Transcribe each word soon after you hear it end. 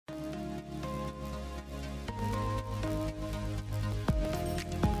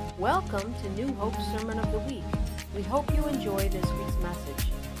Welcome to New Hope Sermon of the Week. We hope you enjoy this week's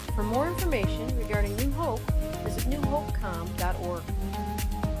message. For more information regarding New Hope, visit newhopecom.org.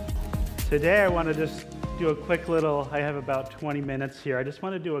 Today I want to just do a quick little, I have about 20 minutes here. I just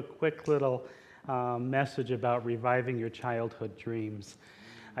want to do a quick little message about reviving your childhood dreams.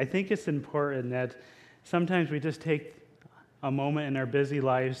 I think it's important that sometimes we just take a moment in our busy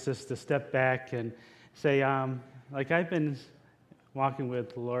lives just to step back and say, like I've been walking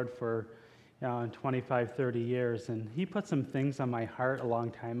with the Lord for 25, 30 years, and He put some things on my heart a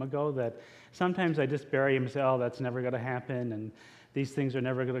long time ago that sometimes I just bury Him and say, oh, that's never going to happen, and these things are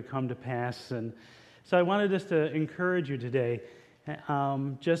never going to come to pass. And so I wanted just to encourage you today,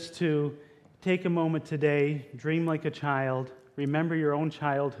 just to take a moment today, dream like a child, remember your own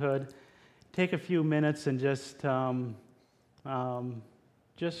childhood, take a few minutes and just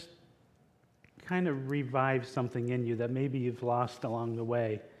kind of revive something in you that maybe you've lost along the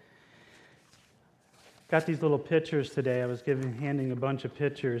way. Got these little pictures today. I was handing a bunch of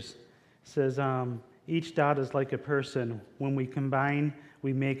pictures. It says, each dot is like a person. When we combine,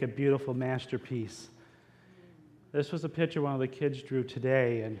 we make a beautiful masterpiece. This was a picture one of the kids drew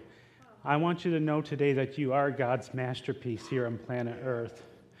today, and I want you to know today that you are God's masterpiece here on planet Earth.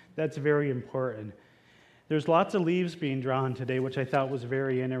 That's very important. There's lots of leaves being drawn today, which I thought was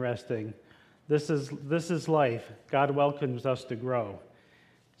very interesting. This is life. God welcomes us to grow.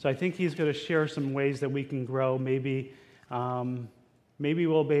 So I think He's going to share some ways that we can grow. Maybe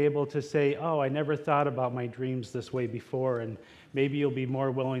we'll be able to say, oh, I never thought about my dreams this way before, and maybe you'll be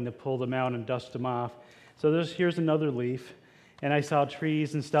more willing to pull them out and dust them off. So here's another leaf, and I saw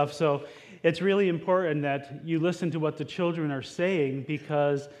trees and stuff. So it's really important that you listen to what the children are saying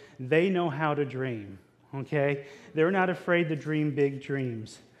because they know how to dream, okay? They're not afraid to dream big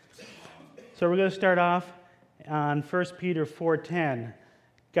dreams. So we're going to start off on 1 Peter 4:10.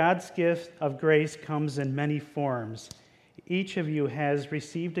 God's gift of grace comes in many forms. Each of you has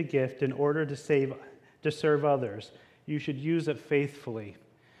received a gift in order to serve others. You should use it faithfully.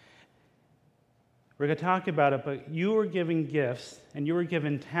 We're going to talk about it, but you were given gifts and you were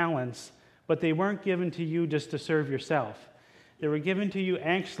given talents, but they weren't given to you just to serve yourself. They were given to you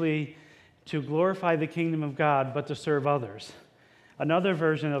actually to glorify the kingdom of God, but to serve others. Another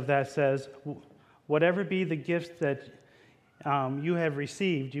version of that says, whatever be the gifts that you have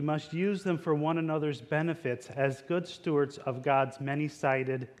received, you must use them for one another's benefits as good stewards of God's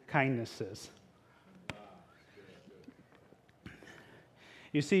many-sided kindnesses.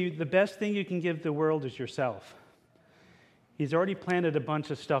 You see, the best thing you can give the world is yourself. He's already planted a bunch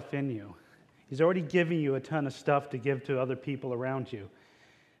of stuff in you. He's already given you a ton of stuff to give to other people around you.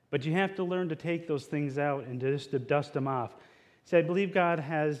 But you have to learn to take those things out and just to dust them off. See, I believe God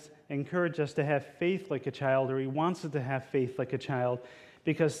has encouraged us to have faith like a child, or He wants us to have faith like a child,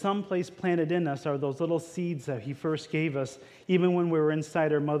 because someplace planted in us are those little seeds that He first gave us, even when we were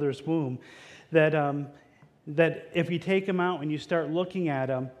inside our mother's womb, that if you take them out and you start looking at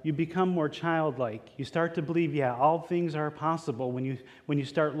them, you become more childlike. You start to believe, yeah, all things are possible when you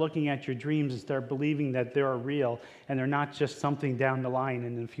start looking at your dreams and start believing that they are real and they're not just something down the line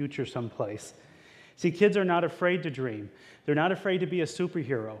in the future someplace. See, kids are not afraid to dream. They're not afraid to be a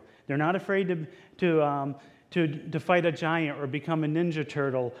superhero. They're not afraid to fight a giant or become a ninja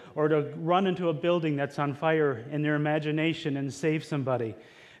turtle or to run into a building that's on fire in their imagination and save somebody,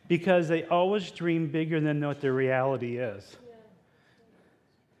 because they always dream bigger than what their reality is. Yeah.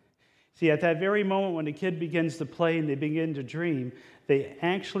 See, at that very moment when a kid begins to play and they begin to dream, they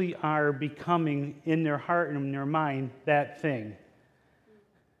actually are becoming in their heart and in their mind that thing.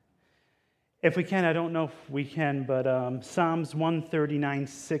 If we can, I don't know if we can, but Psalms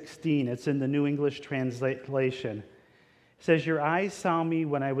 139:16, it's in the New English Translation. It says, your eyes saw me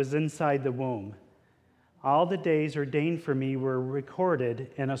when I was inside the womb. All the days ordained for me were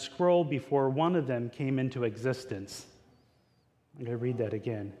recorded in a scroll before one of them came into existence. I'm going to read that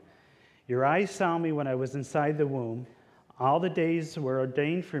again. Your eyes saw me when I was inside the womb. All the days were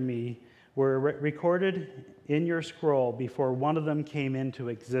ordained for me were recorded in your scroll before one of them came into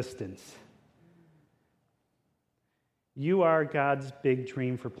existence. You are God's big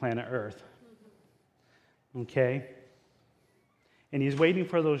dream for planet Earth. Okay? And He's waiting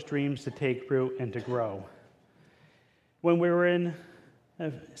for those dreams to take root and to grow. When we were in,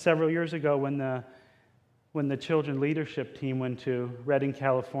 several years ago, when the children's leadership team went to Redding,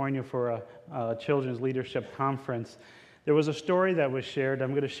 California for a children's leadership conference, there was a story that was shared. I'm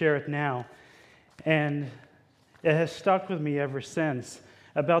going to share it now. And it has stuck with me ever since.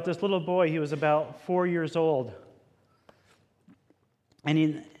 About this little boy, he was about 4 years old.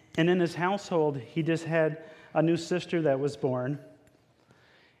 And in his household, he just had a new sister that was born.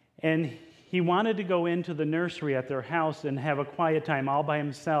 And he wanted to go into the nursery at their house and have a quiet time all by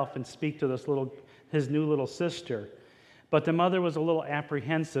himself and speak to his new little sister. But the mother was a little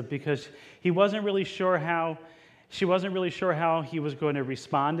apprehensive because she wasn't really sure how he was going to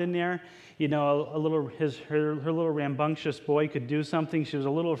respond in there. You know, her little rambunctious boy could do something. She was a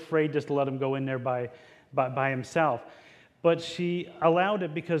little afraid just to let him go in there by himself. But she allowed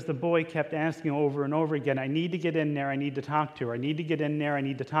it because the boy kept asking over and over again, I need to get in there, I need to talk to her. I need to get in there, I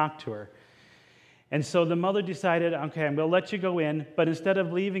need to talk to her. And so the mother decided, okay, I'm going to let you go in, but instead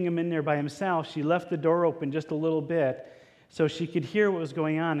of leaving him in there by himself, she left the door open just a little bit so she could hear what was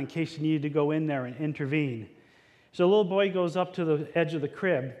going on in case she needed to go in there and intervene. So the little boy goes up to the edge of the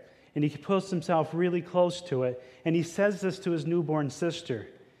crib, and he puts himself really close to it, and he says this to his newborn sister,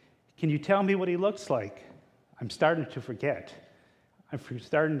 can you tell me what he looks like? I'm starting to forget. I'm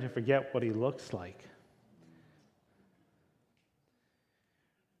starting to forget what he looks like.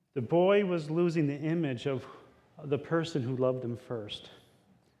 The boy was losing the image of the person who loved him first.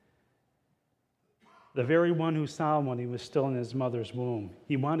 The very one who saw him when he was still in his mother's womb.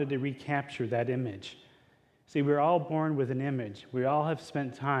 He wanted to recapture that image. See, we're all born with an image. We all have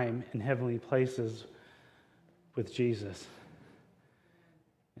spent time in heavenly places with Jesus.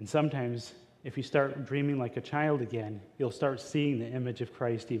 And sometimes, if you start dreaming like a child again, you'll start seeing the image of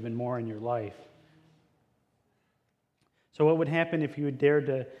Christ even more in your life. So what would happen if you would dare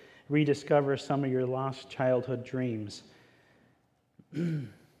to rediscover some of your lost childhood dreams?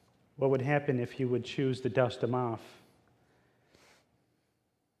 What would happen if you would choose to dust them off?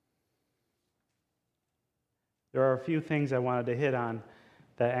 There are a few things I wanted to hit on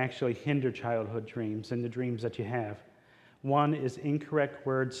that actually hinder childhood dreams and the dreams that you have. One is incorrect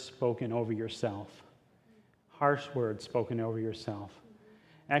words spoken over yourself. Harsh words spoken over yourself.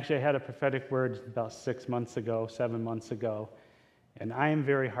 Actually, I had a prophetic word about 7 months ago, and I am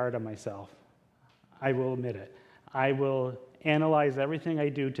very hard on myself. I will admit it. I will analyze everything I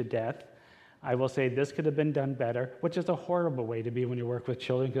do to death. I will say this could have been done better, which is a horrible way to be when you work with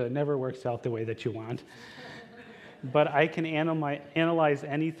children because it never works out the way that you want. But I can analyze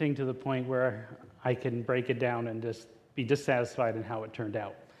anything to the point where I can break it down and just be dissatisfied in how it turned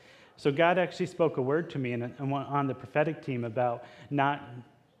out. So God actually spoke a word to me on the prophetic team about not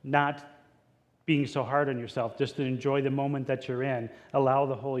being so hard on yourself, just to enjoy the moment that you're in. Allow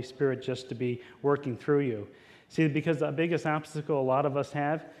the Holy Spirit just to be working through you. See, because the biggest obstacle a lot of us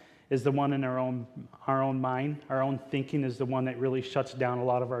have is the one in our own mind. Our own thinking is the one that really shuts down a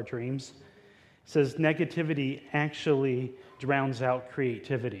lot of our dreams. It says negativity actually drowns out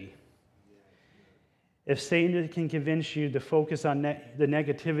creativity. If Satan can convince you to focus on the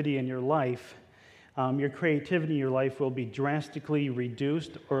negativity in your life, your creativity in your life will be drastically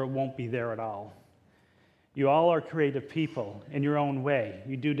reduced or it won't be there at all. You all are creative people in your own way.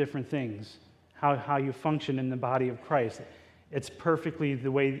 You do different things. How you function in the body of Christ. It's perfectly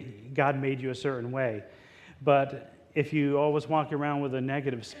the way God made you a certain way. But if you always walk around with a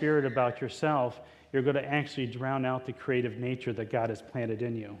negative spirit about yourself, you're going to actually drown out the creative nature that God has planted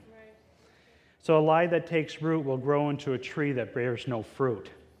in you. Right. So a lie that takes root will grow into a tree that bears no fruit.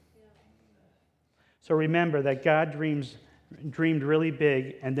 Yeah. So remember that God dreamed really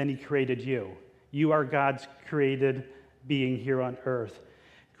big, and then he created you. You are God's created being here on earth.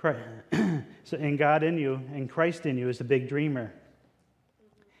 And God in you and Christ in you is a big dreamer.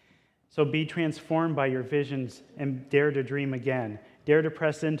 So be transformed by your visions and dare to dream again. Dare to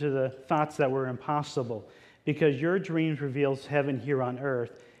press into the thoughts that were impossible, because your dreams reveals heaven here on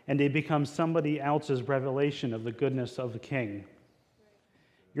earth, and they become somebody else's revelation of the goodness of the King.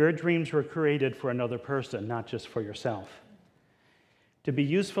 Your dreams were created for another person, not just for yourself. To be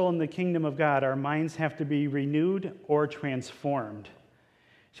useful in the kingdom of God, our minds have to be renewed or transformed.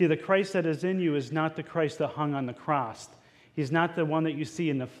 See, the Christ that is in you is not the Christ that hung on the cross. He's not the one that you see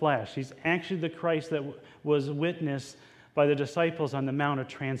in the flesh. He's actually the Christ that was witnessed by the disciples on the Mount of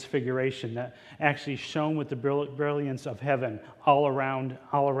Transfiguration, that actually shone with the brilliance of heaven all around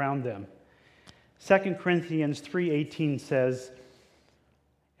them. 2 Corinthians 3:18 says,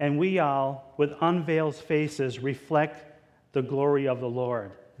 and we all, with unveiled faces, reflect the glory of the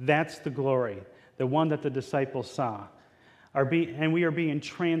Lord. That's the glory, the one that the disciples saw. And we are being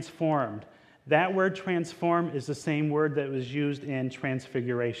transformed. That word transform is the same word that was used in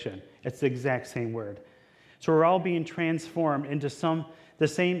transfiguration. It's the exact same word. So we're all being transformed into the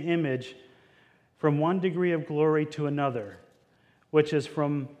same image from one degree of glory to another, which is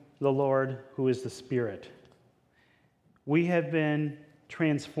from the Lord who is the Spirit. We have been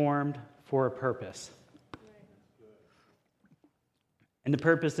transformed for a purpose. And the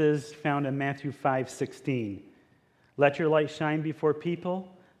purpose is found in Matthew 5:16. Let your light shine before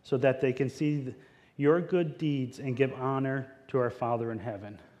people so that they can see your good deeds and give honor to our Father in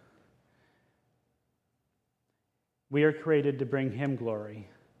heaven. We are created to bring him glory.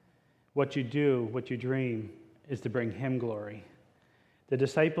 What you do, what you dream, is to bring him glory. The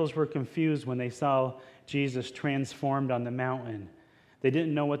disciples were confused when they saw Jesus transformed on the mountain. They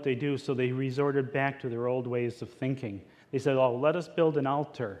didn't know what they do, so they resorted back to their old ways of thinking. They said, oh, let us build an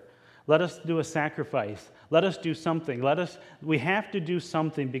altar. Let us do a sacrifice. Let us do something. We have to do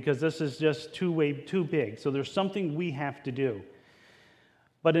something because this is just too big. So there's something we have to do.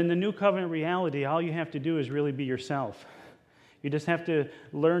 But in the new covenant reality, all you have to do is really be yourself. You just have to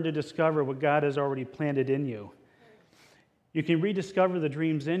learn to discover what God has already planted in you. You can rediscover the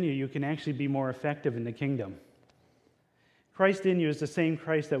dreams in you. You can actually be more effective in the kingdom. Christ in you is the same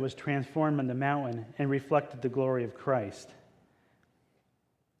Christ that was transformed on the mountain and reflected the glory of Christ.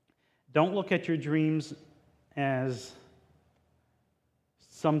 Don't look at your dreams as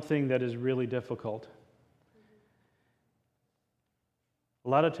something that is really difficult. A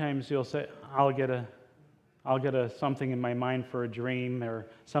lot of times you'll say, I'll get something in my mind for a dream or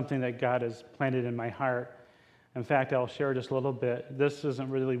something that God has planted in my heart. In fact, I'll share just a little bit. This isn't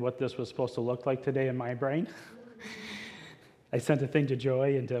really what this was supposed to look like today in my brain. I sent a thing to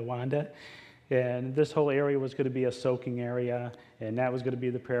Joy and to Wanda, and this whole area was going to be a soaking area, and that was going to be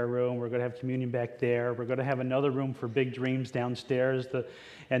the prayer room. We're going to have communion back there. We're going to have another room for big dreams downstairs,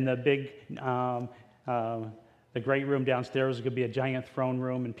 the great room downstairs is going to be a giant throne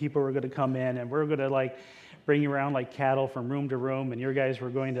room, and people were going to come in, and we're going to bring you around like cattle from room to room, and your guys were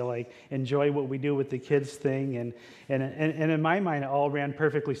going to enjoy what we do with the kids thing, and in my mind, it all ran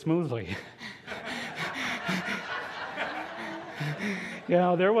perfectly smoothly.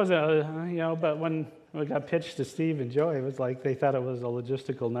 There was but when it got pitched to Steve and Joy, it was like they thought it was a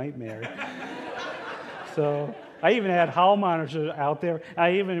logistical nightmare. So I even had hall monitors out there.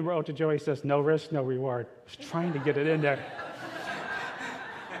 I even wrote to Joey, says, no risk, no reward. I was trying to get it in there.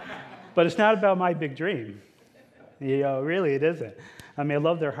 But it's not about my big dream. Really, it isn't. I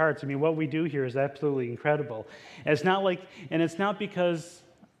love their hearts. What we do here is absolutely incredible. And it's not because,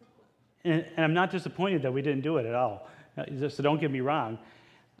 and I'm not disappointed that we didn't do it at all. So don't get me wrong.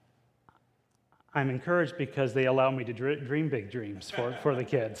 I'm encouraged because they allow me to dream big dreams for the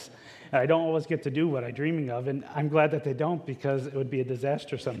kids. I don't always get to do what I'm dreaming of, and I'm glad that they don't because it would be a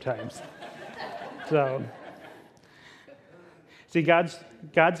disaster sometimes. So, see, God's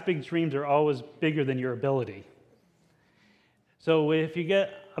big dreams are always bigger than your ability. So if you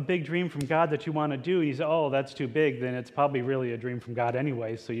get a big dream from God that you want to do, you say, oh, that's too big, then it's probably really a dream from God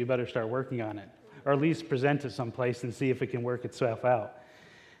anyway, so you better start working on it. Or at least present it someplace and see if it can work itself out.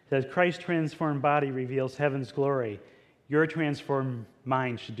 It says, Christ's transformed body reveals heaven's glory. Your transformed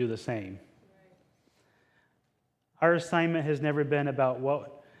mind should do the same. Our assignment has never been about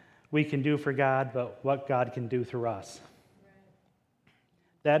what we can do for God, but what God can do through us.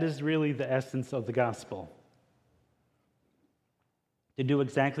 That is really the essence of the gospel. To do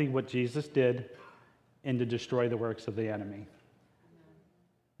exactly what Jesus did and to destroy the works of the enemy.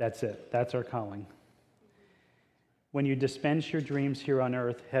 That's it. That's our calling. When you dispense your dreams here on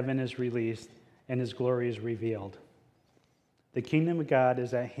earth, heaven is released and his glory is revealed. The kingdom of God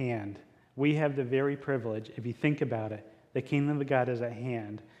is at hand. We have the very privilege, if you think about it, the kingdom of God is at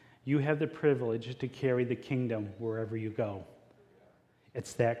hand. You have the privilege to carry the kingdom wherever you go.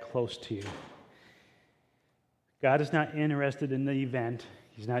 It's that close to you. God is not interested in the event.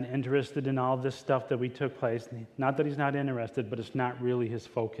 He's not interested in all this stuff that we took place. Not that he's not interested, but it's not really his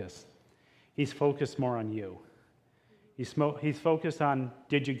focus. He's focused more on you. He's focused on,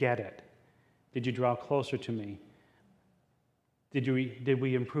 did you get it? Did you draw closer to me? Did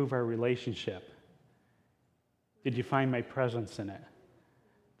we improve our relationship? Did you find my presence in it?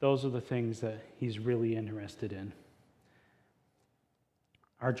 Those are the things that he's really interested in.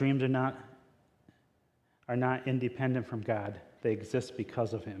 Our dreams are not independent from God. They exist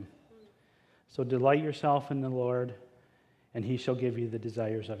because of him. So delight yourself in the Lord, and he shall give you the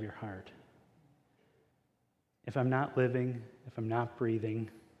desires of your heart. If I'm not living, if I'm not breathing,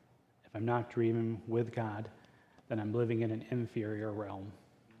 if I'm not dreaming with God, then I'm living in an inferior realm.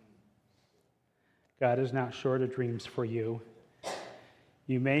 God is not short of dreams for you.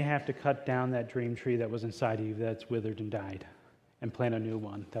 You may have to cut down that dream tree that was inside of you that's withered and died and plant a new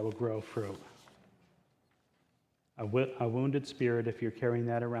one that will grow fruit. A wounded spirit, if you're carrying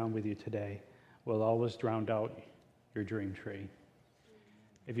that around with you today, will always drown out your dream tree.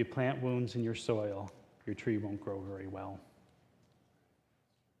 If you plant wounds in your soil, your tree won't grow very well.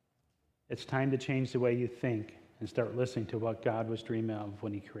 It's time to change the way you think and start listening to what God was dreaming of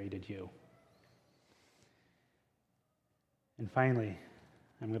when he created you. And finally,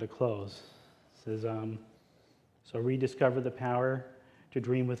 I'm going to close. It says, so rediscover the power to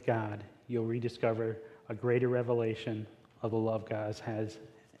dream with God. You'll rediscover a greater revelation of the love God has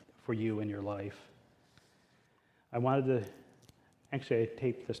for you in your life. I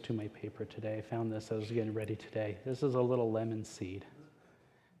taped this to my paper today. I found this, I was getting ready today. This is a little lemon seed.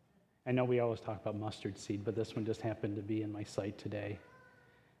 I know we always talk about mustard seed, but this one just happened to be in my sight today.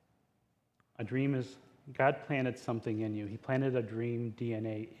 A dream is, God planted something in you. He planted a dream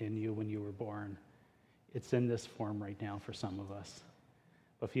DNA in you when you were born. It's in this form right now for some of us.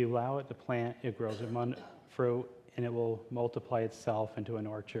 But if you allow it to plant, it grows fruit, and it will multiply itself into an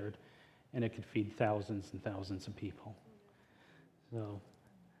orchard, and it could feed thousands and thousands of people. So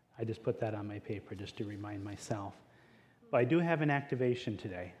I just put that on my paper just to remind myself. But I do have an activation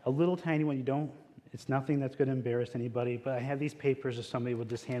today, a little tiny one. It's nothing that's going to embarrass anybody, but I have these papers if somebody will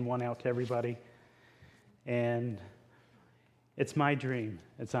just hand one out to everybody. And it's my dream.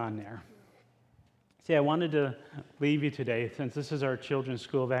 It's on there. See, I wanted to leave you today, since this is our Children's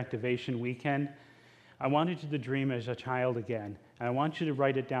School of Activation weekend. I wanted you to dream as a child again. And I want you to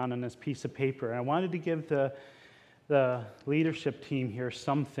write it down on this piece of paper. And I wanted to give the leadership team here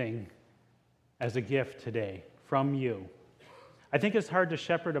something as a gift today from you. I think it's hard to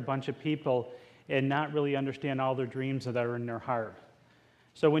shepherd a bunch of people and not really understand all their dreams that are in their heart.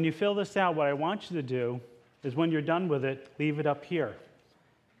 So when you fill this out, what I want you to do is when you're done with it, leave it up here.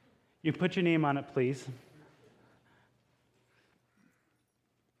 You put your name on it, please.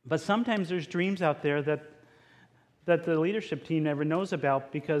 But sometimes there's dreams out there that the leadership team never knows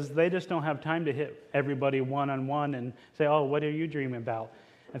about because they just don't have time to hit everybody one-on-one and say, oh, what are you dreaming about?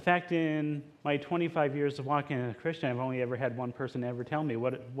 In fact, in my 25 years of walking as a Christian, I've only ever had one person ever tell me,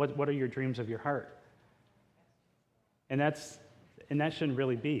 what are your dreams of your heart? And that shouldn't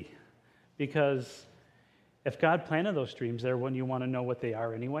really be. Because if God planted those dreams there, wouldn't you want to know what they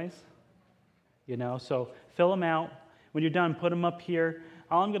are anyways? So fill them out. When you're done, put them up here.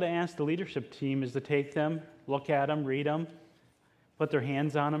 All I'm going to ask the leadership team is to take them, look at them, read them, put their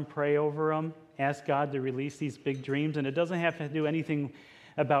hands on them, pray over them, ask God to release these big dreams. And it doesn't have to do anything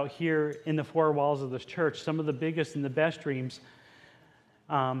about here in the four walls of this church. Some of the biggest and the best dreams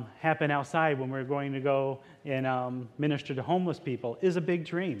happen outside when we're going to go and minister to homeless people, is a big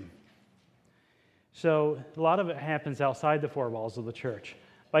dream. So a lot of it happens outside the four walls of the church.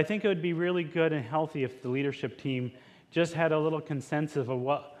 But I think it would be really good and healthy if the leadership team just had a little consensus of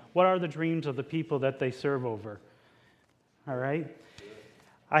what are the dreams of the people that they serve over. All right?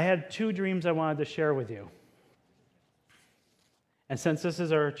 I had 2 dreams I wanted to share with you. And since this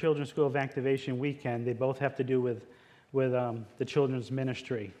is our Children's School of Activation weekend, they both have to do with the children's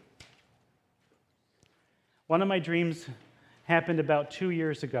ministry. One of my dreams happened about 2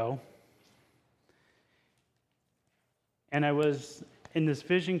 years ago. And this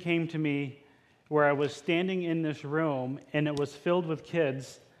vision came to me where I was standing in this room, and it was filled with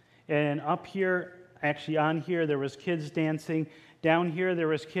kids. And up here, actually on here, there was kids dancing. Down here, there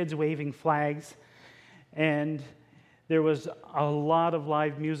was kids waving flags. And there was a lot of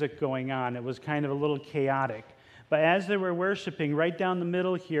live music going on. It was kind of a little chaotic. But as they were worshiping, right down the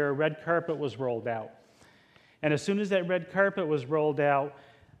middle here, a red carpet was rolled out. And as soon as that red carpet was rolled out,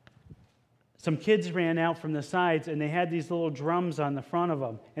 some kids ran out from the sides, and they had these little drums on the front of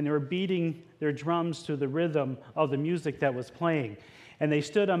them, and they were beating their drums to the rhythm of the music that was playing. And they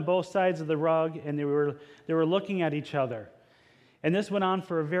stood on both sides of the rug, and they were looking at each other. And this went on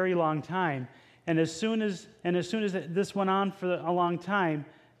for a very long time. And as soon as this went on for a long time,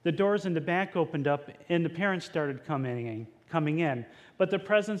 the doors in the back opened up, and the parents started coming in. But the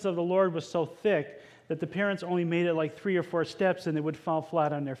presence of the Lord was so thick that the parents only made it like 3 or 4 steps, and they would fall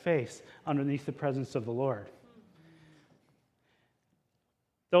flat on their face underneath the presence of the Lord.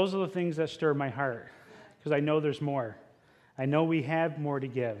 Those are the things that stir my heart, because I know there's more. I know we have more to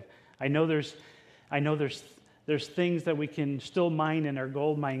give. I know there's things that we can still mine in our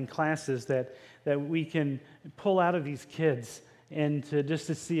gold mine classes that we can pull out of these kids, and to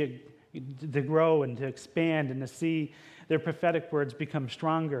see it to grow and to expand, and to see their prophetic words become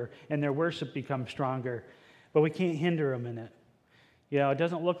stronger and their worship become stronger. But we can't hinder them in it. It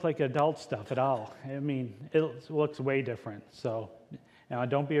doesn't look like adult stuff at all. I mean, it looks way different. So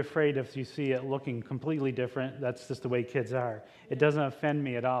don't be afraid if you see it looking completely different. That's just the way kids are. It doesn't offend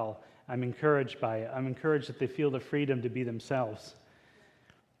me at all. I'm encouraged by it. I'm encouraged that they feel the freedom to be themselves.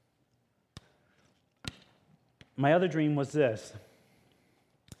 My other dream was this.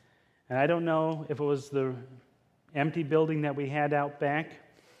 And I don't know if it was the empty building that we had out back,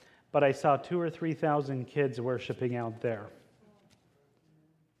 but I saw 2,000 or 3,000 kids worshiping out there.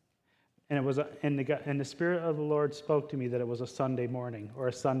 And the Spirit of the Lord spoke to me that it was a Sunday morning or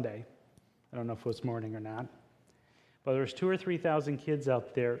a Sunday. I don't know if it was morning or not. But there was 2,000 or 3,000 kids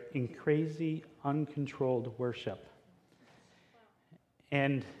out there in crazy, uncontrolled worship.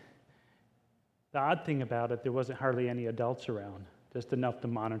 And the odd thing about it, there wasn't hardly any adults around, just enough to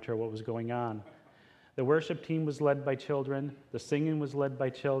monitor what was going on. The worship team was led by children. The singing was led by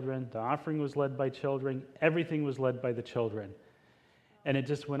children. The offering was led by children. Everything was led by the children. And it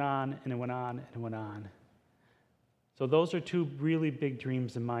just went on, and it went on, and it went on. So those are two really big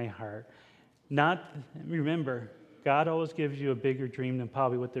dreams in my heart. Remember, God always gives you a bigger dream than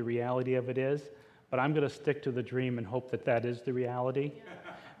probably what the reality of it is, but I'm going to stick to the dream and hope that that is the reality,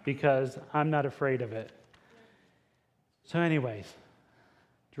 because I'm not afraid of it. So anyways,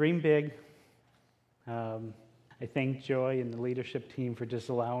 dream big. I thank Joy and the leadership team for just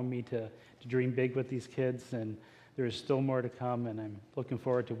allowing me to dream big with these kids, and there is still more to come, and I'm looking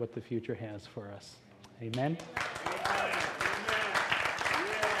forward to what the future has for us. Amen.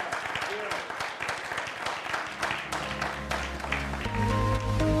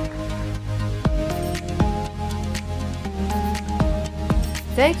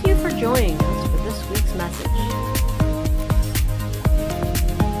 Thank you for joining us